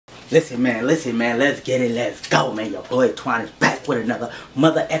Listen, man, let's get it, let's go, man. Your boy Twan is back with another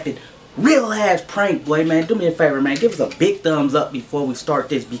mother effing real ass prank, boy, man. Do me a favor, man. Give us a big thumbs up before we start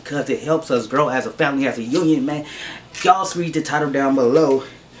this because it helps us grow as a family, as a union, man. Y'all read the title down below.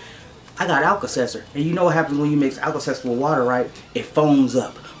 I got Alka-Seltzer, and you know what happens when you mix Alka-Seltzer with water, right? It foams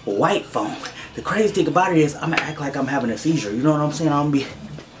up, white foam. The crazy thing about it is I'm gonna act like I'm having a seizure. You know what I'm saying? I'm gonna be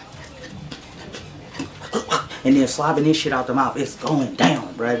and then slobbing this shit out the mouth. It's going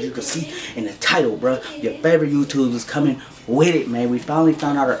down, bro. As you can see in the title, bro. Your favorite YouTube is coming with it, man. We finally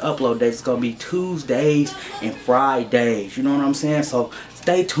found out our upload dates. It's gonna be Tuesdays and Fridays. You know what I'm saying? So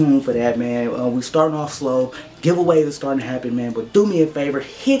stay tuned for that, man. We starting off slow. Giveaways are starting to happen, man. But do me a favor,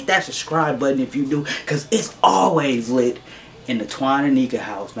 hit that subscribe button if you do, cause it's always lit in the Twan and Nika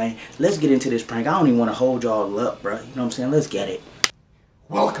house, man. Let's get into this prank. I don't even want to hold y'all up, bro. You know what I'm saying? Let's get it.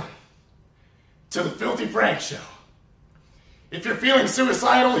 Welcome to the Filthy Frank Show. If you're feeling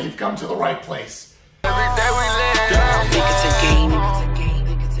suicidal, you've come to the right place. Every day we live, I think it's a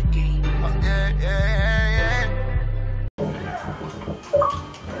game.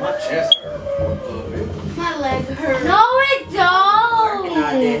 My chest hurt a little bit. My leg hurt. No, it don't.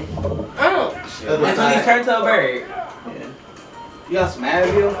 Oh, shit. That's when he's turned to a bird. Yeah. You got some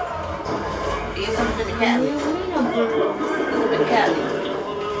Advil? Get something in the cabinet. Look at the cabinet.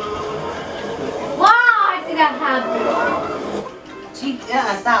 Why did I have this?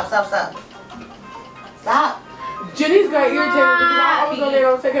 Stop. Jenny's got irritated because I was on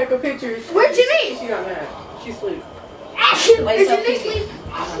there taking her pictures. Where's Jenny? She got mad. She's asleep. Is Jenny asleep?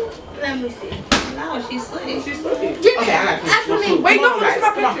 Let me see. No, she's asleep. She's sleeping. Jenny, Okay, I got ask for me. Wait, no, this is my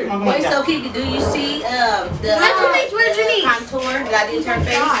picture. Wait, so Kiki, do you see the Where's Jenny? contour that I did to her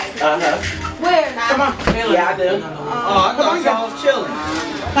face? Where? Come on. Yeah, I do. I thought y'all was chilling.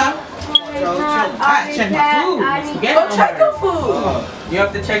 Huh? Y'all was chilling. I had to check my food. Go check your food. You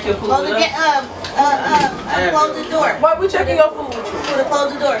have to check your food. Close the close the door. Why we checking your food?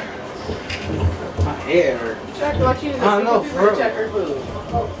 Close the door. My head hurt. Check what you I know, for real. check her food.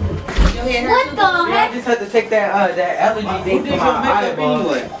 Your head What hurt the too? I just had to take that that allergy thing from my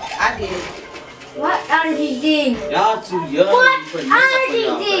eyeball. I did. What allergy thing? Y'all too young. What allergy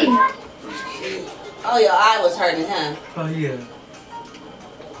thing? Oh, your eye was hurting, huh? Oh yeah.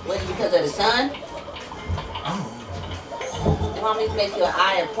 Was it because of the sun? Oh. The mommy make your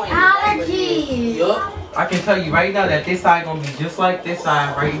eye appointment. Allergy. Yup. I can tell you right now that this side gonna be just like this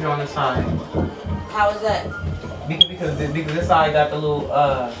side right here on the side. How is that? Because this side got the little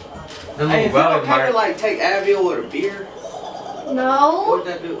Hey, if you rubber don't kind mark. of like take Advil with a beer, No. what would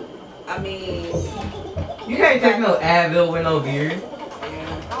that do? I mean, You can't take no Advil with no beard.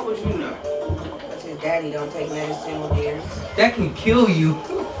 How would you know? because his daddy don't take medicine with beers. That can kill you.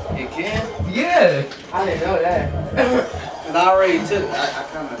 It can? Yeah. I didn't know that. Cause I already took, I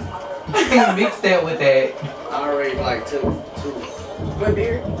kind of, You can mix that with that. I already like took two. Good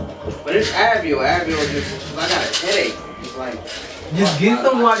beer. But it's Advil. Advil is just, I got a headache. It's like, Just get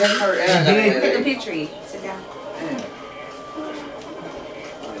some water chest hurt and I and got a then Take a headache. picture. Sit down.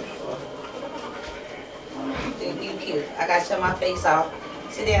 You cute. I gotta shut my face off.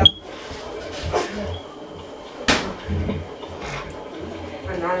 Sit down.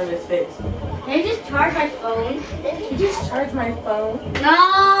 Anonymous face. Can you just charge my phone? You just charge my phone.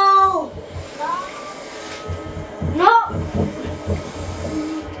 No. No.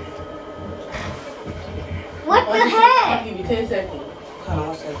 What the I'll heck? give you 10 seconds. Hold on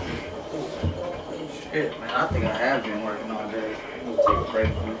one second. Shit, man, I think I have been working all day. I'm gonna take a break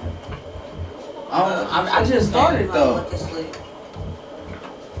from it. I just started though. Look asleep.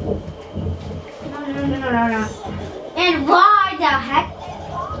 No. And why the heck?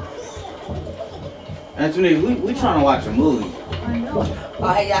 Anthony, we trying to watch a movie. I know.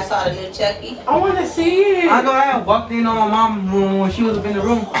 Oh, hey, y'all saw the new Chucky? I want to see it. I know I had walked in on my mom when she was up in the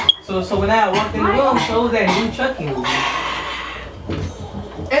room. So when I walked in the room, so was that new Chucky movie.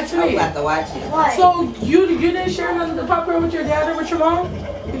 I'm Anthony, about to watch it. What? so you didn't share none of the popcorn with your dad or with your mom?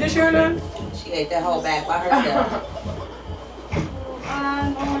 You didn't share none? She ate that whole bag by herself.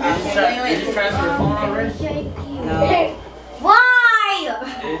 Did you transfer your phone already? No. Why?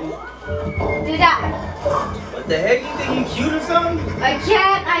 Do that. What the heck? You think you cute or something? I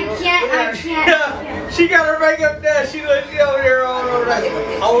can't. She got her makeup done. She over there all over like,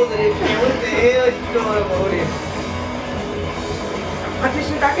 holding it. What the hell you doing over there? I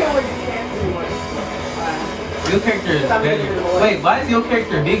can't wait to cancel one. Your character is better. Wait, why is your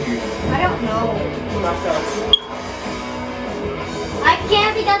character bigger? I don't know. Myself. I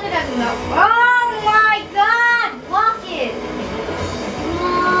can't be done with that. Oh my god! Walk it.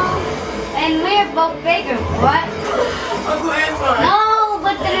 No. And we're both bigger. What? Uncle Antoine. No,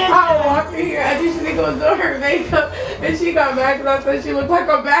 but the makeup and she got mad because I said she looked like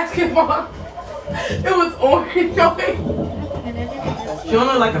a basketball. It was orange. She don't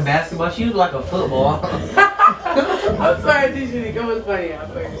look like a basketball. She look like a football. I'm sorry, T-Shanique. It was funny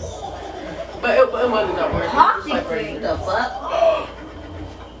at first. But it wasn't that orange. Toxic What thing. the fuck?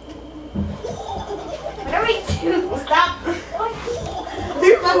 What are we doing? Stop.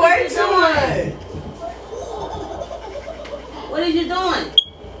 You way too much. What are you doing?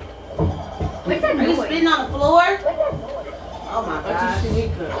 What's that Are you noise? spitting on the floor? Oh my That's god.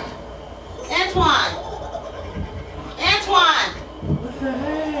 T-Shanique. Antoine! Antoine! What the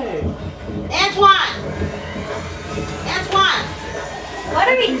heck? Antoine! Antoine! What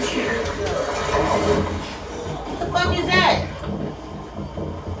are we doing? What the fuck is that?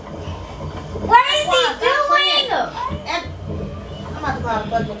 What is he doing? I'm about to call the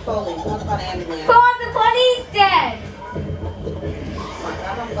fucking police. I'm about to call the ambulance. Call the police then. Oh my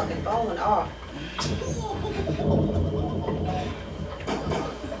god, I'm fucking going off.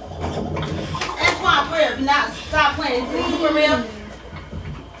 Antoine, for real, if you not stop playing, for real.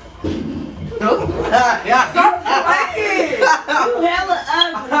 Yeah. Stop playing. You hella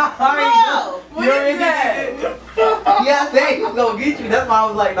ugly. No. What is that? Yeah, I said he was gonna get you. That's why I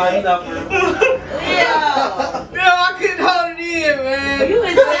was like, nah, he's not for real. Yeah. Yo, I couldn't hold it in, man. You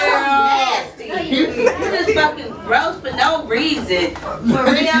is hella nasty. You just fucking gross for no reason. For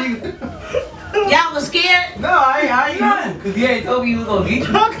real. Y'all was scared? No, I ain't know. Cause he ain't told me he was gonna get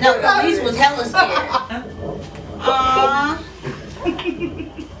you. No, the police was hella scared.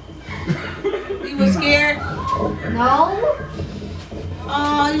 You was scared? No.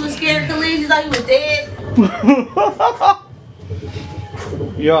 You was scared, Khalid? You thought you was dead?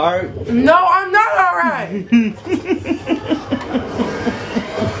 You alright? No, I'm not alright.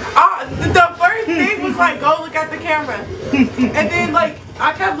 The first thing was like, go look at the camera. And then like,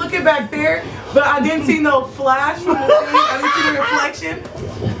 I kept looking back there, but I didn't see no flash from the thing. I didn't see the reflection.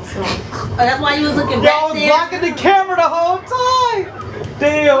 Oh, that's why you was looking Y'all was back there? blocking the camera the whole time.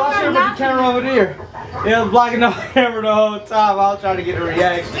 Damn, I should have put the camera over there. Yeah, I was blocking the camera the whole time. I was trying to get a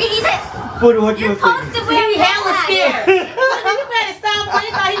reaction. He said, What you you're was supposed thinking? to wear He hella that. scared. You better stop playing.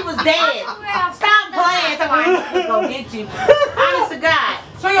 You thought he was dead. Stop playing. Somebody was gonna get you. Honest to God.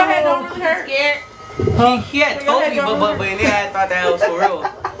 So your head don't really You hurt? scared? He had told me, but in the end, I thought that was for real.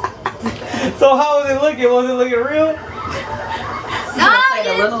 So how was it looking? Was it looking real? No, Wait a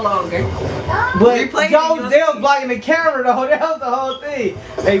little longer. But Replay y'all, it, they was blocking the camera though. That was the whole thing.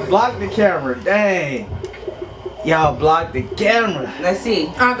 They blocked the camera. Dang. Y'all blocked the camera. Let's see.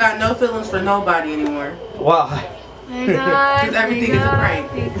 I got no feelings for nobody anymore. Why? Because everything is a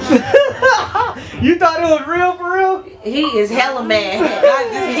prank. You thought it was real for real? He is hella mad.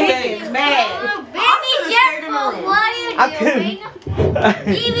 He is mad. Baby Jeffo, what are you I couldn't. doing?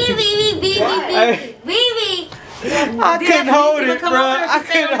 Baby. I couldn't hold it, bro. I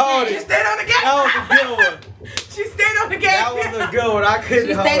couldn't hold She it. stayed on the game. That was a good one. She stayed on the game. That was a good one. I couldn't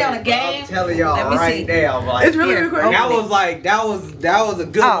She hold stayed it. on the game? I'm telling y'all Let me right see. now, like It's really good. that was like that was a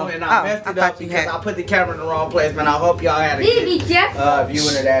good Oh, one, and I oh, messed I it thought up you because had- I put the camera in the wrong place, man. I hope y'all had a Baby good Jeffo.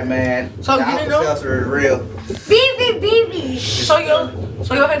 viewing of that, man. So the you didn't know? seltzer is real. Baby. So your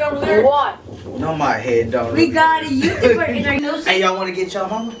head don't really hurt? What? No, my head don't. We got a YouTuber in our nose. Hey, y'all want to get y'all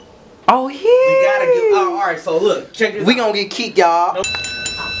mama? Oh yeah. We gotta get. Oh, all right. So look, check this. We out. gonna get kicked, y'all. All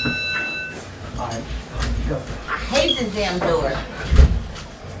right. Go. I hate this damn door.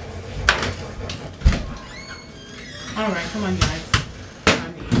 Alright, come on guys.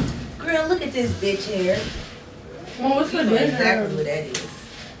 Girl, look at this bitch here. Well, what's You the know name? exactly who that is.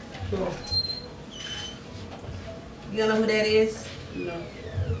 You don't know who that is? No.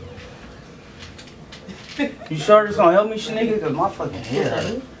 You sure this gonna help me, Shanika? Cause my fucking head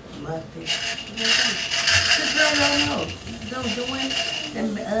hurt. Muffin. This girl don't know. Don't do it.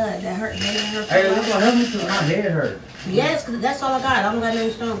 That hurt. Made her Hey, this gonna help me cause my head hurt. Yes, cause that's all I got. I don't got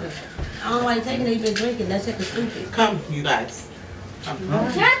nothing stronger. I don't know why you taking it. You been drinking. That's it. Stupid. Come, you guys.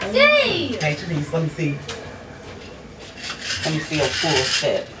 Let's see. Hey, Denise, let me see. Let me see a full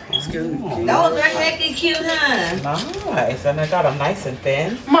set. Excuse me. Those are heckin' cute, huh? Nice, and I got them nice and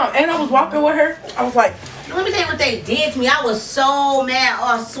thin. Mom, and I was walking with her. I was like, Let me tell you what they did to me. I was so mad.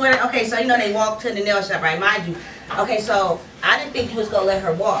 Oh, I swear. Okay, so you know they walked to the nail shop, right? Mind you. Okay, so I didn't think you was gonna let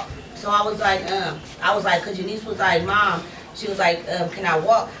her walk. So I was like, cause your niece was like, Mom. She was like, can I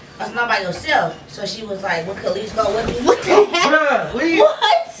walk? I was not by yourself. So she was like, well, Khalees go with me. What the heck? Bruh, leave.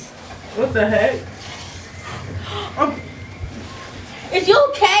 What? what the heck? Is you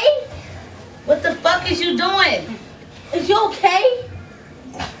okay? What the fuck is you doing? Is you okay?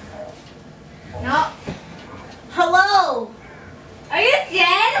 No. Hello? Are you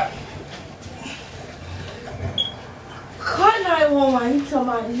dead?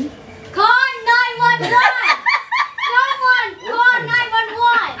 somebody. Call 911. Someone call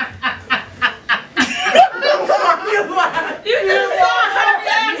 911. You just saw her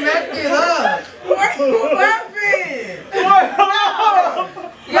Messed it up. What happened?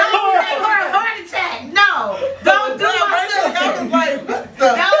 Y'all gave her a heart attack. No. Don't do my sister.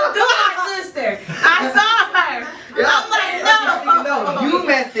 Don't do my sister. I saw her. I'm like, no. No, you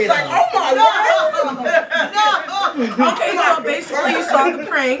messed it up. Oh my God. Okay, so basically you saw the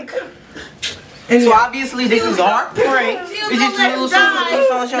prank. And so obviously this is our prank. It's just a little something. It's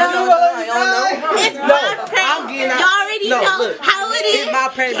my prank. I'm getting out. You already know how it is. It's my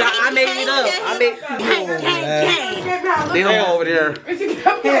prank. I made it up. They over there.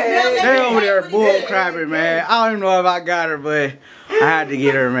 They over there bull crapping, man. I don't even know if I got her, but I had to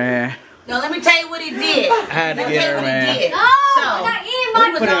get her, man. No, let me tell you what he did. I had to get her, man. No, So, we're not eating we my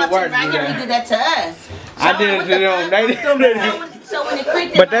was Put in all work, right here. man. He did that to us. I did it to them. They So when it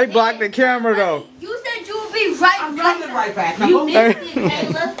clicked in but my they blocked the head, camera though. You said you would be right. I'm coming right back. Now You go. missed it,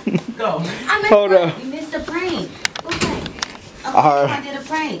 Kayla. Go. I missed Hold up. You missed a prank. Okay. I did a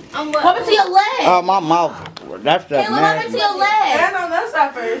prank. I'm What happened to your leg? My mouth. That's the Kayla, what happened to your leg? And on that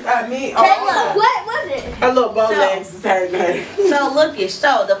side first, at me. Kayla. What was it? A little bow So- legs Saturday. So look it.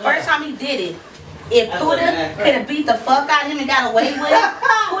 So the first time he did it, if Huda could have beat the fuck out of him and got away with it,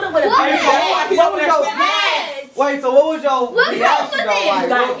 Huda would have beat his What was your ass. Wait, so what was your What reaction was though? it?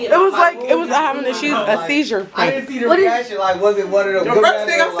 Like, It was like, it was having a seizure. I didn't see the reaction. Like, was it one of those? The first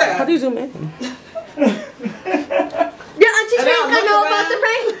thing I said. Like, do you zoom in? Did Auntie Shrika know about the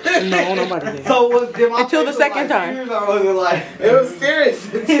prank? No, nobody did. so was did my Until the face look second like time. serious, or was it like? It was serious.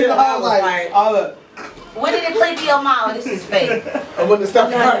 I was like, oh, look. When did it click in your mouth? This is fake. I wouldn't have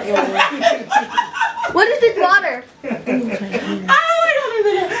stopped crying. What is this water?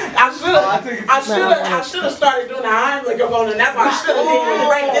 I should have started doing the Heimlich on, and that's why I should have did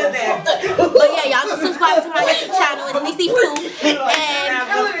right this ass. But yeah, y'all can subscribe to my YouTube channel. It's Nisi Pooh. And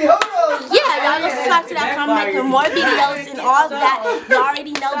yeah, y'all can subscribe to that. I'm making more videos and all that. You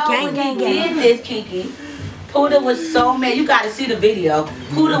already know, gang, gang, gang. Did this, Kiki? Huda was so mad. You gotta see the video.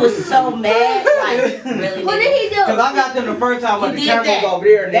 Huda was so mad. Like, really? What did he do? Cause I got them the first time when He the did camera was that. over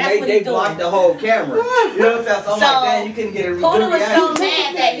there and That's then what they he blocked doing. the whole camera. You know what I'm saying? So I'm like, man, you couldn't get a Huda good was so reaction.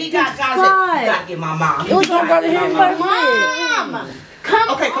 mad that he got said, you gotta get my mom. It was my brother here first. Mom!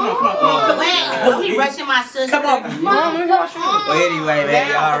 Okay, come on. Wait, don't be rushing my sister. Come on. Mom, But anyway, man,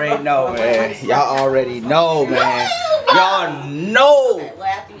 y'all already know, man. Y'all already know, man. Y'all know Well,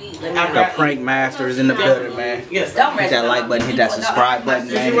 after you eat, let me the prank master is in the building, man. Yes. Don't Hit that like button, hit that subscribe button,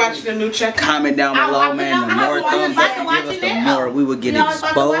 Did you man. watch the new check? Comment down below, man. The more thumbs up you give us, the more we will get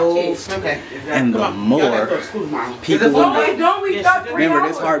exposed, Okay. and the more people will know. Don't we stop? Remember,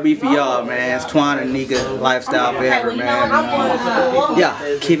 this heartbeat for y'all, man. It's TWAN and Nika lifestyle forever, man. Yeah,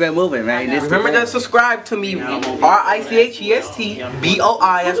 keep it moving, man. This Remember to subscribe to me.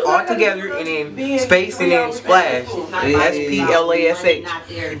 RICHESTBOI. That's all together, and then space and then splash. SPLASH.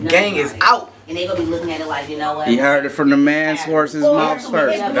 Gang is out. And they gonna be looking at it like, you know what? You heard it from the man's horse's mouth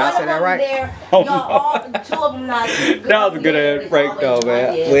first. Did I say that right? Y'all all, two of them not. That was a good ass prank though,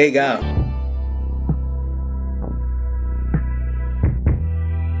 man. We got.